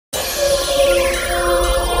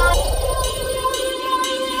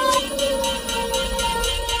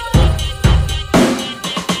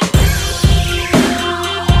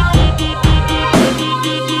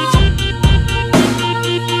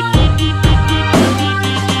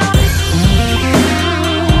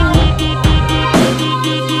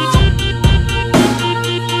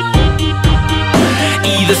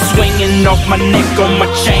my neck on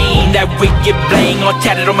my chain. That wicked bling all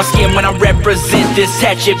tatted on my skin. When I represent this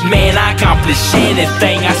Hatchetman, I accomplish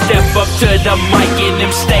anything. I step up to the mic in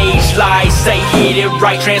them stage lights, say hit it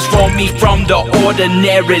right, transform me from the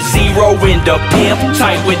ordinary zero into pimp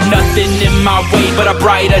type, with nothing in my way but a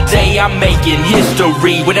brighter day. I'm making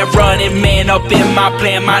history with that running man up in my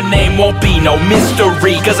plan. My name won't be no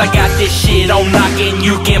mystery, cause I got this shit on lock, and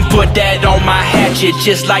you can put that on my hatchet.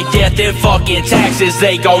 Just like death and fucking taxes,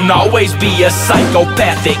 they gon' always be a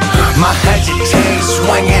psychopathic. My hatchet chain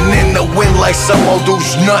swinging in the wind like some old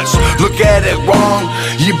dude's nuts. Look at it wrong,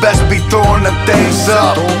 you best be throwing them things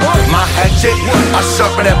up. My hatchet, I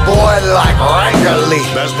sharpen that boy like regularly.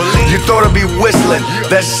 You thought it'd be whistling,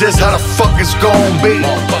 that's just how the fuck it's gon' be.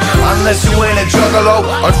 Unless you ain't a juggalo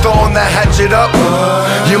or throwing that hatchet up,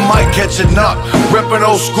 you might catch a nut. Reppin'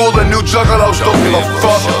 old school, the new juggalos don't give a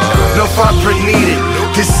fuck. No fingerprint needed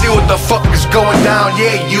to see what the fuck is going down.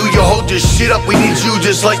 Yeah, you hold your shit up, we need you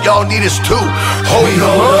just like y'all need us too. Hold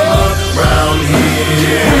them up round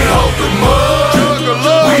here. We hold them up.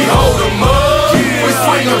 We hold them up. We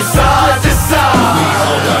swing them side to side. We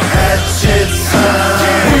hold our hatchets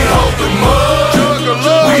high. We hold them up.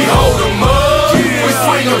 We hold them up. We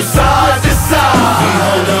swing them side to side. We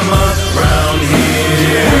hold them up round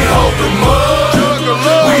here. We hold them up.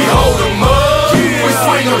 We hold them up. We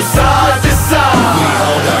swing them side to side. We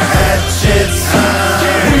hold our hatchets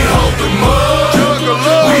high. We hold them up.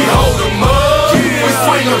 We hold them up. We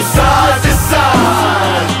swing them side to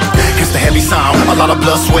side. It's the heavy sound, a lot of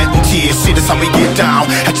blood, sweat, and tears. See, that's how we get down.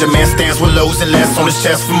 Hatchetman stands with lows and less on his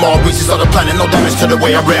chest from all reaches of the planet. No damage to the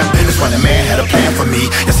way I rap. This running man had a plan for me.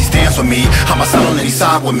 Yes, he stands with me. Homicide on any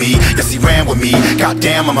side with me. Yes, he ran with me.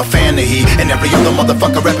 Goddamn, I'm a fan of he and every other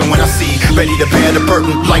motherfucker rapping when I see. Ready to bear the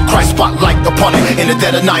burden like Christ, spotlight upon it in the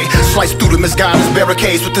dead of night. Slice through the misguided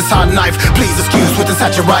barricades with this hot knife. Please excuse with this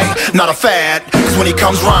hatchet right, not a fad. Cause when he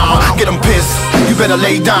comes round, get him pissed. You better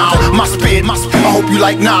lay down. My spit, I hope you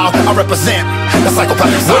like now. I represent the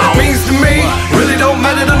psychopathic sound. What it means to me really don't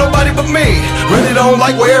matter to nobody but me. Really don't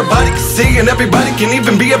like where everybody can see, and everybody can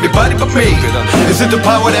even be everybody but me. Is it the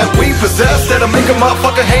power that we possess that'll make a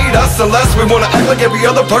motherfucker hate us, unless we wanna act like every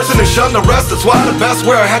other person and shun the rest? That's why the best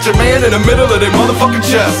wear a Hatchetman in the middle of their motherfucking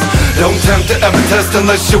chest. Don't tempt to ever test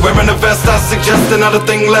unless you're wearing a vest. I suggest another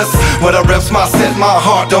thing less. What I reps my set, my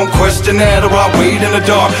heart. Don't question that, or I'll wait in the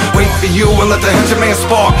dark. Wait for you and let the Hatchetman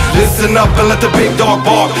spark. Listen up and let the big dog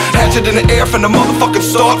bark. Hatchet in the air from the motherfucking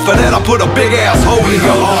start. For that I put a big ass hole in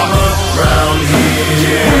your heart. Round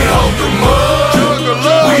here, we hold them up.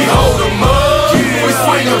 We hold them up. We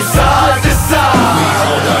swing them side to side. We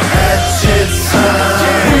hold our hatchets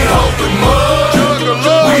high. We hold them up.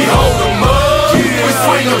 We hold them up. We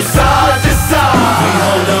swing them side to side. We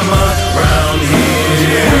hold them up round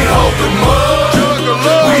here. We hold them up.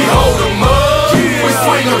 We hold them up. We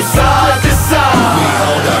swing them side to side. We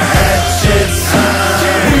hold our hatchets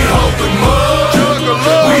high. We hold them up.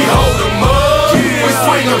 We hold them up. We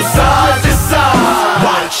swing them side to side.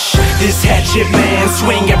 Watch this Hatchetman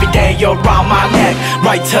swing every day around my neck,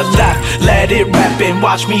 right to left, let it rap and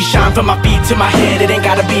watch me shine from my feet to my head. It ain't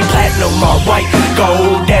gotta be platinum or white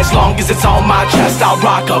gold, as long as it's on my chest. I'll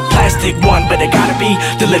rock a plastic one, but it gotta be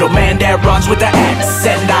the little man that runs with the axe.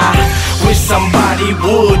 And I wish somebody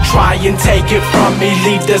would try and take it from me.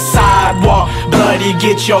 Leave the sidewalk bloody,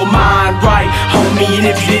 get your mind right, homie. And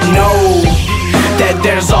if you didn't know that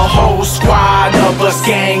there's a whole squad of us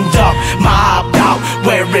ganged up, mobbed out,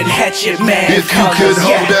 wearing Hatchetman If you could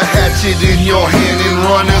hold a hatchet in your hand and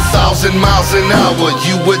run 1,000 miles an hour,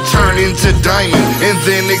 you would turn into diamond and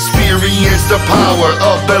then experience the power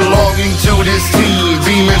of belonging to this team.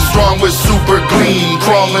 Beaming strong with super gleam,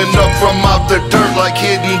 crawling up from out the dirt like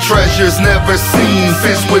hidden treasures never seen.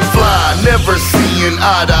 Fish would fly, never seeing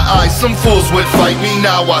eye to eye. Some fools would fight me,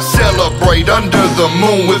 now I celebrate under the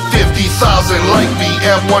moon with 50,000 like me.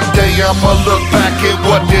 And one day I'ma look back at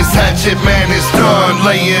what this Hatchetman has done.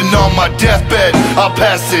 Laying on my deathbed, I'll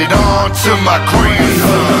pass it on to my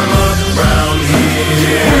grandson. Round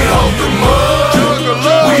here, we hold them up.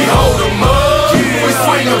 We hold them up. We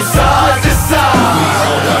swing them side to side. We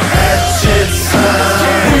hold our hatchets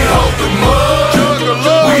high. We hold them up.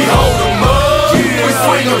 We hold them up. We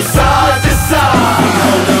swing them side to side. We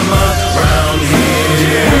hold them up round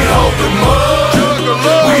here. We hold them up.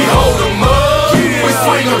 We hold them up. We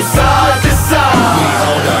swing them side to side. We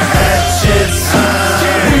hold our hatchets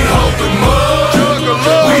high. We hold them up.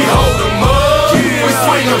 We hold them up. We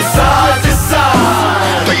swing them side to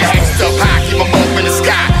side. Throw your hands up high, keep 'em up in the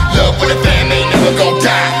sky. Love with a fam ain't never gon'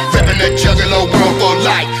 die. Reppin' the juggalo world for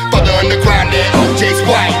life. For the underground that OJ's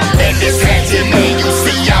white. And this Hatchetman you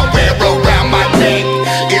see I wear around my neck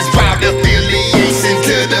is proud to feel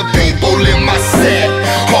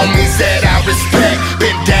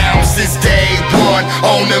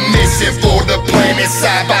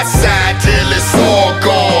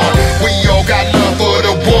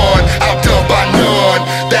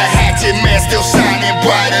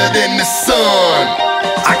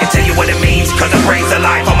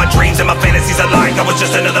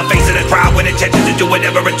intentions to do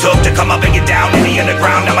whatever it took to come up and get down in the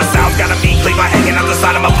underground. Now my sound's got a mean cleaver hanging out the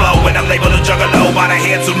side of my flow, and I'm labeled a juggalo by the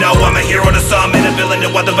hands who know I'm a hero to some and a villain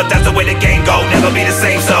to other, but that's the way the game go, never be the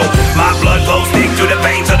same. So my blood flows thick through the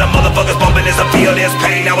veins of the motherfuckers bumping as I feel this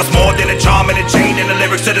pain. Now it's more than a charm and a chain, and the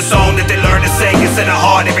lyrics to the song that they learn to sing. It's in the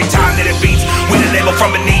heart every time that it beats. We the label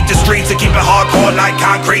from beneath the streets to keep it hardcore like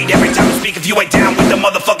concrete. Every time we speak, if you ain't down with the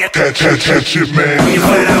motherfucking Hatchetman, we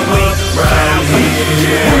flat out weak round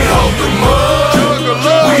here. we hold them up,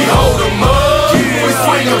 we hold them up, we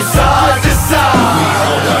swing them side to side. We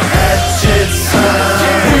hold a hatchet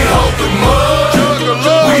sign. We hold them up,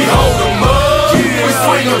 we hold them up, we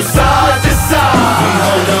swing them side to